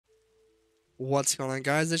What's going on,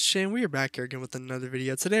 guys? It's Shane. We are back here again with another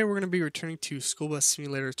video. Today we're going to be returning to School Bus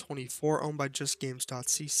Simulator 24 owned by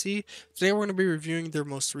JustGames.cc. Today we're going to be reviewing their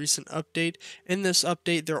most recent update. In this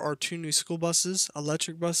update there are two new school buses,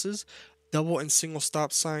 electric buses, double and single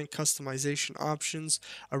stop sign customization options,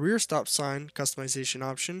 a rear stop sign customization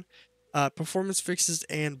option, performance fixes,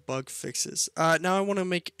 and bug fixes. Now I want to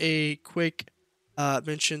make a quick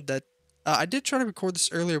mention that I did try to record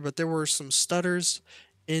this earlier, but there were some stutters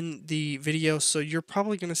in the video, so you're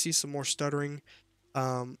probably going to see some more stuttering.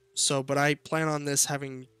 But I plan on this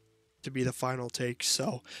having to be the final take.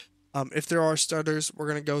 So if there are stutters, we're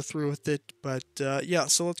going to go through with it. But yeah,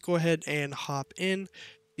 so let's go ahead and hop in.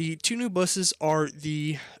 The two new buses are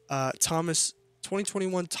the Thomas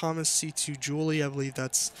 2021 Thomas C2 Julie. I believe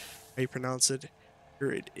that's how you pronounce it.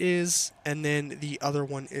 Here it is. And then the other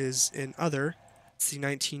one is in other. It's the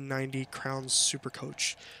 1990 Crown Super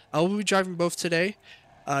Coach. I will be driving both today.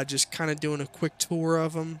 Just kind of doing a quick tour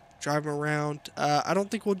of them, driving around. I don't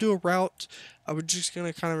think we'll do a route. We're just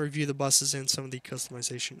going to kind of review the buses and some of the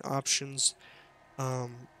customization options. If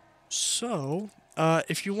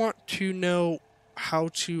you want to know how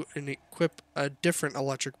to equip a different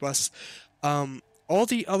electric bus, all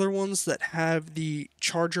the other ones that have the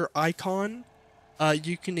charger icon,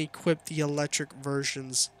 you can equip the electric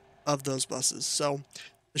versions of those buses. So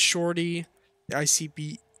the Shorty, the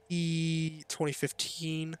ICB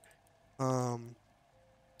 2015,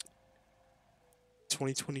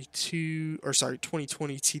 2022, or sorry,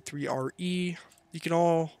 2020 T3RE.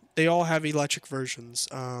 They all have electric versions.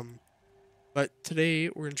 But today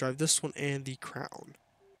we're gonna drive this one and the Crown.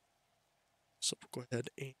 So we'll go ahead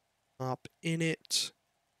and hop in it.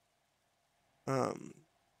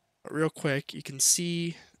 Real quick, you can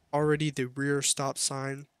see already the rear stop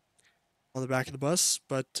sign on the back of the bus,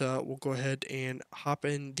 but we'll go ahead and hop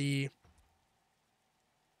in the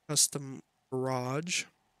custom garage.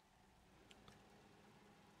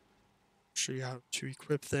 Show you how to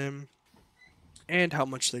equip them and how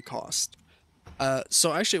much they cost.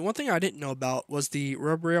 So actually, one thing I didn't know about was the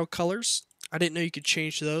rub rail colors. I didn't know you could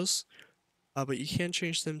change those, but you can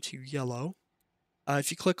change them to yellow.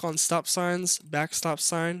 If you click on stop signs, back stop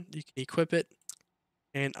sign, you can equip it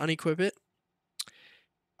and unequip it.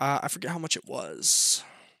 I forget how much it was.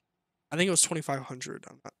 I think it was 2,500.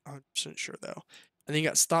 I'm not 100% sure though. And then you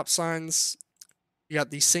got stop signs. You got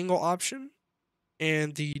the single option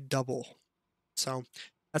and the double. So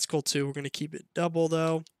that's cool too. We're going to keep it double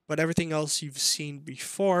though, but everything else you've seen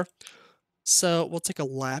before. So we'll take a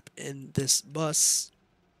lap in this bus.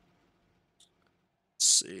 Let's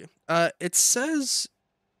see. It says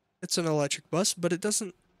it's an electric bus, but it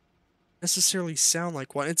doesn't necessarily sound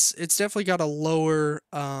like one. It's definitely got a lower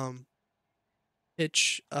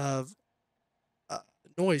pitch of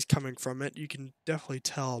noise coming from it. You can definitely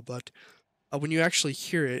tell, but when you actually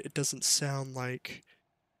hear it, it doesn't sound like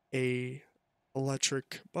a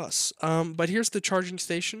electric bus. But here's the charging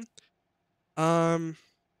station. It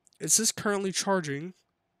says currently charging.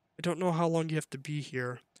 I don't know how long you have to be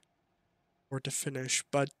here or to finish,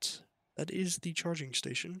 but that is the charging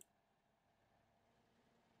station.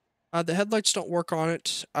 The headlights don't work on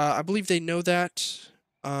it. I believe they know that.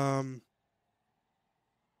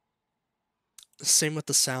 Same with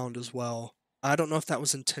the sound as well. I don't know if that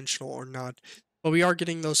was intentional or not, but we are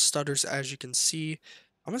getting those stutters, as you can see.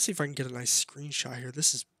 I'm gonna see if I can get a nice screenshot here.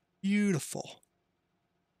 This is beautiful.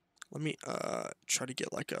 Let me try to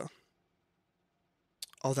get like a...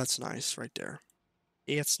 Oh, that's nice right there.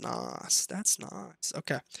 It's nice. That's nice.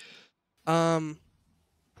 Okay.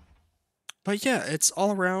 But yeah, it's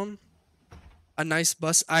all around a nice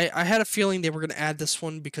bus. I had a feeling they were gonna add this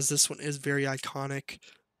one because this one is very iconic.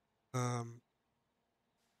 You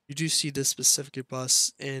do see this specific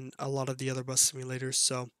bus in a lot of the other bus simulators,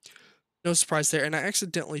 so no surprise there. And I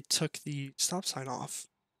accidentally took the stop sign off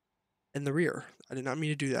in the rear. I did not mean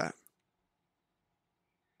to do that.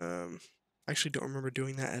 I actually don't remember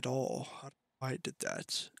doing that at all. I don't know why I did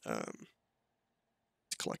that.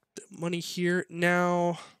 Let's collect the money here.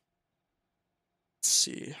 Now, let's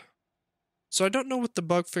see. So I don't know what the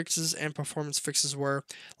bug fixes and performance fixes were.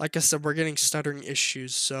 Like I said, we're getting stuttering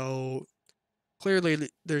issues, so clearly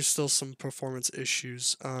there's still some performance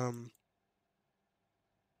issues.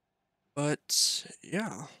 But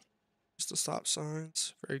yeah, just the stop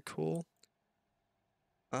signs, very cool.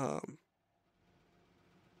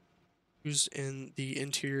 Who's in the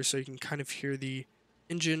interior so you can kind of hear the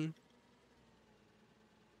engine.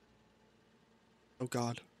 Oh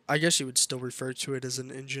god, I guess you would still refer to it as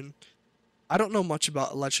an engine. I don't know much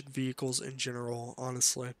about electric vehicles in general,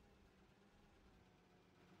 honestly.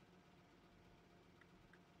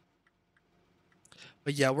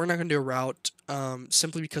 But yeah, we're not going to do a route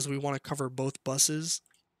simply because we want to cover both buses,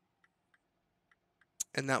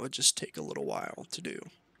 and that would just take a little while to do.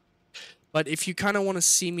 But if you kind of want to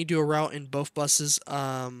see me do a route in both buses,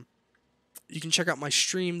 you can check out my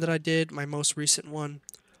stream that I did, my most recent one.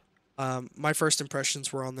 My first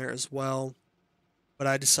impressions were on there as well, but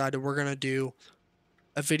I decided we're going to do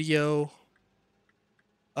a video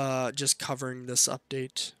just covering this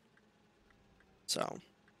update. So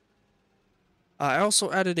I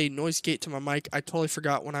also added a noise gate to my mic. I totally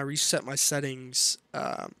forgot when I reset my settings.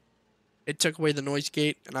 It took away the noise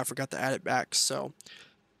gate, and I forgot to add it back. So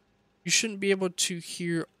you shouldn't be able to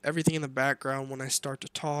hear everything in the background when I start to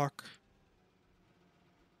talk.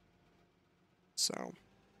 So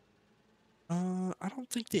I don't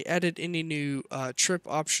think they added any new trip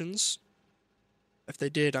options. If they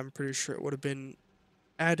did, I'm pretty sure it would have been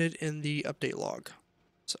added in the update log.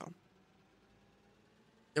 So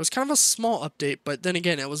it was kind of a small update, but then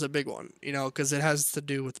again, it was a big one, you know, because it has to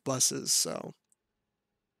do with buses. So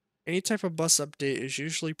any type of bus update is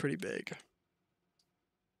usually pretty big.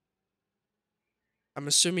 I'm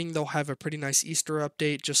assuming they'll have a pretty nice Easter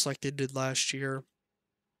update, just like they did last year.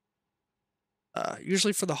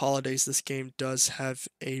 Usually for the holidays, this game does have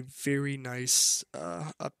a very nice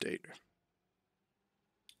update.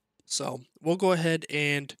 So we'll go ahead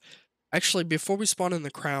and actually, before we spawn in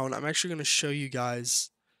the crown, I'm actually going to show you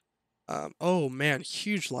guys. Oh man,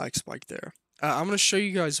 huge lag spike there. I'm going to show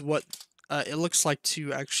you guys what it looks like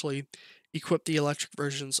to actually equip the electric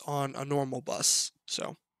versions on a normal bus.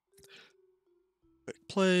 So, quick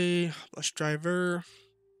play, bus driver.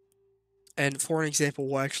 And for an example,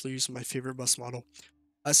 we'll actually use my favorite bus model.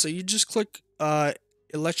 So you just click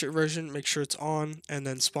electric version, make sure it's on, and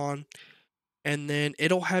then spawn. And then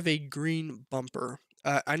it'll have a green bumper.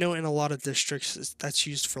 I know in a lot of districts that's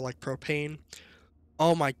used for like propane.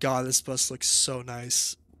 Oh my god, this bus looks so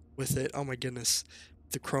nice with it. Oh my goodness.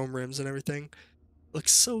 The chrome rims and everything.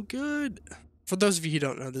 Looks so good. For those of you who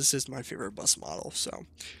don't know, this is my favorite bus model. So,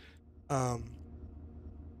 yeah.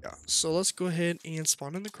 So let's go ahead and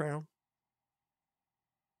spawn in the crown.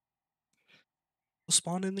 We'll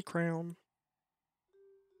spawn in the crown.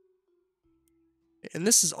 And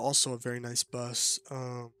this is also a very nice bus.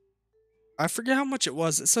 I forget how much it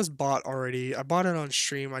was. It says bought already. I bought it on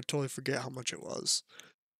stream. I totally forget how much it was.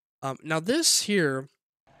 Now this here,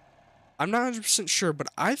 I'm not 100% sure, but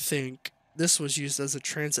I think this was used as a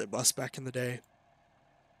transit bus back in the day.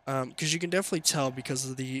 Because you can definitely tell because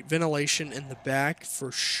of the ventilation in the back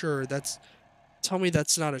for sure. Tell me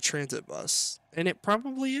that's not a transit bus, and it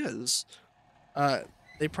probably is.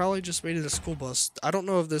 They probably just made it a school bus. I don't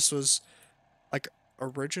know if this was like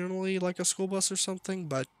originally like a school bus or something,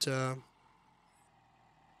 but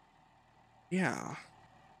yeah,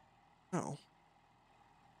 no.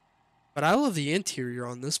 But I love the interior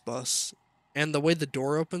on this bus and the way the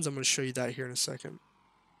door opens. I'm going to show you that here in a second.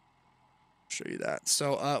 Show you that.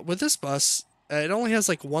 So with this bus, it only has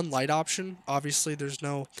like one light option. Obviously, there's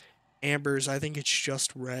no ambers. I think it's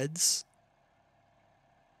just reds.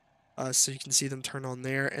 So you can see them turn on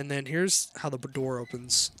there. And then here's how the door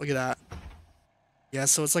opens. Look at that. Yeah,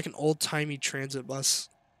 so it's like an old-timey transit bus.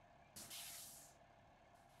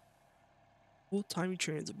 Old-timey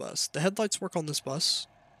transit bus. The headlights work on this bus.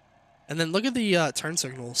 And then look at the turn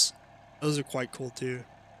signals. Those are quite cool too.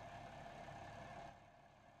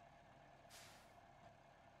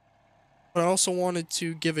 But I also wanted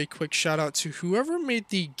to give a quick shout out to whoever made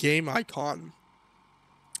the game icon,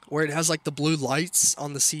 where it has like the blue lights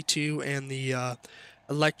on the C2 and the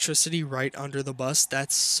electricity right under the bus.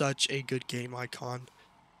 That's such a good game icon.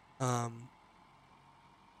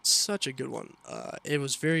 Such a good one. It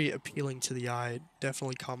was very appealing to the eye. It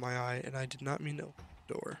definitely caught my eye, and I did not mean to open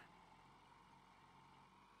the door.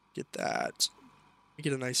 Get that.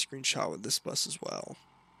 Get a nice screenshot with this bus as well.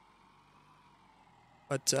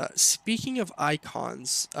 But speaking of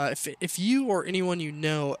icons, if you or anyone you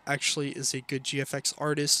know actually is a good GFX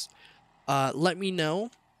artist, let me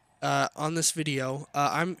know on this video.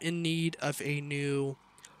 I'm in need of a new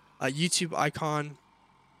YouTube icon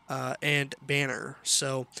and banner,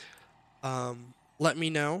 so let me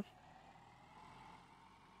know.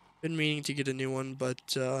 Been meaning to get a new one,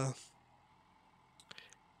 but I'm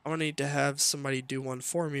gonna need to have somebody do one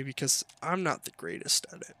for me because I'm not the greatest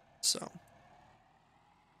at it. So.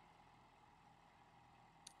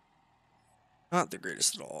 Not the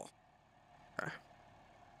greatest at all. Okay.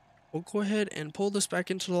 We'll go ahead and pull this back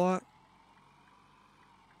into the lot.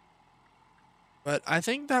 But I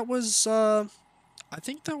think that was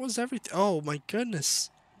everything. Oh my goodness.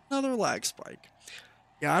 Another lag spike.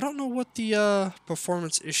 Yeah, I don't know what the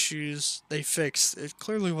performance issues they fixed. It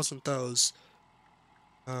clearly wasn't those.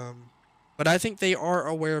 Um, but I think they are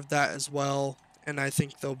aware of that as well, and I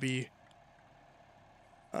think they'll be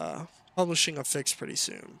uh, publishing a fix pretty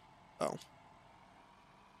soon. So,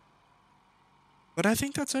 but I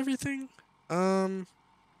think that's everything. Um,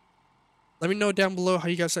 Let me know down below how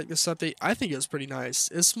you guys like this update. I think it was pretty nice.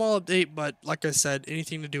 It's a small update, but like I said,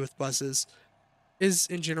 anything to do with buses is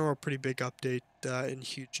in general a pretty big update and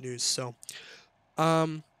huge news. So,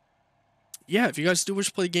 um, yeah, if you guys do wish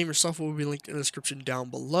to play the game yourself, it will be linked in the description down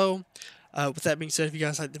below. With that being said, if you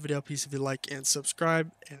guys liked the video, please leave a like and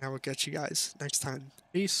subscribe, and I will catch you guys next time.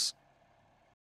 Peace.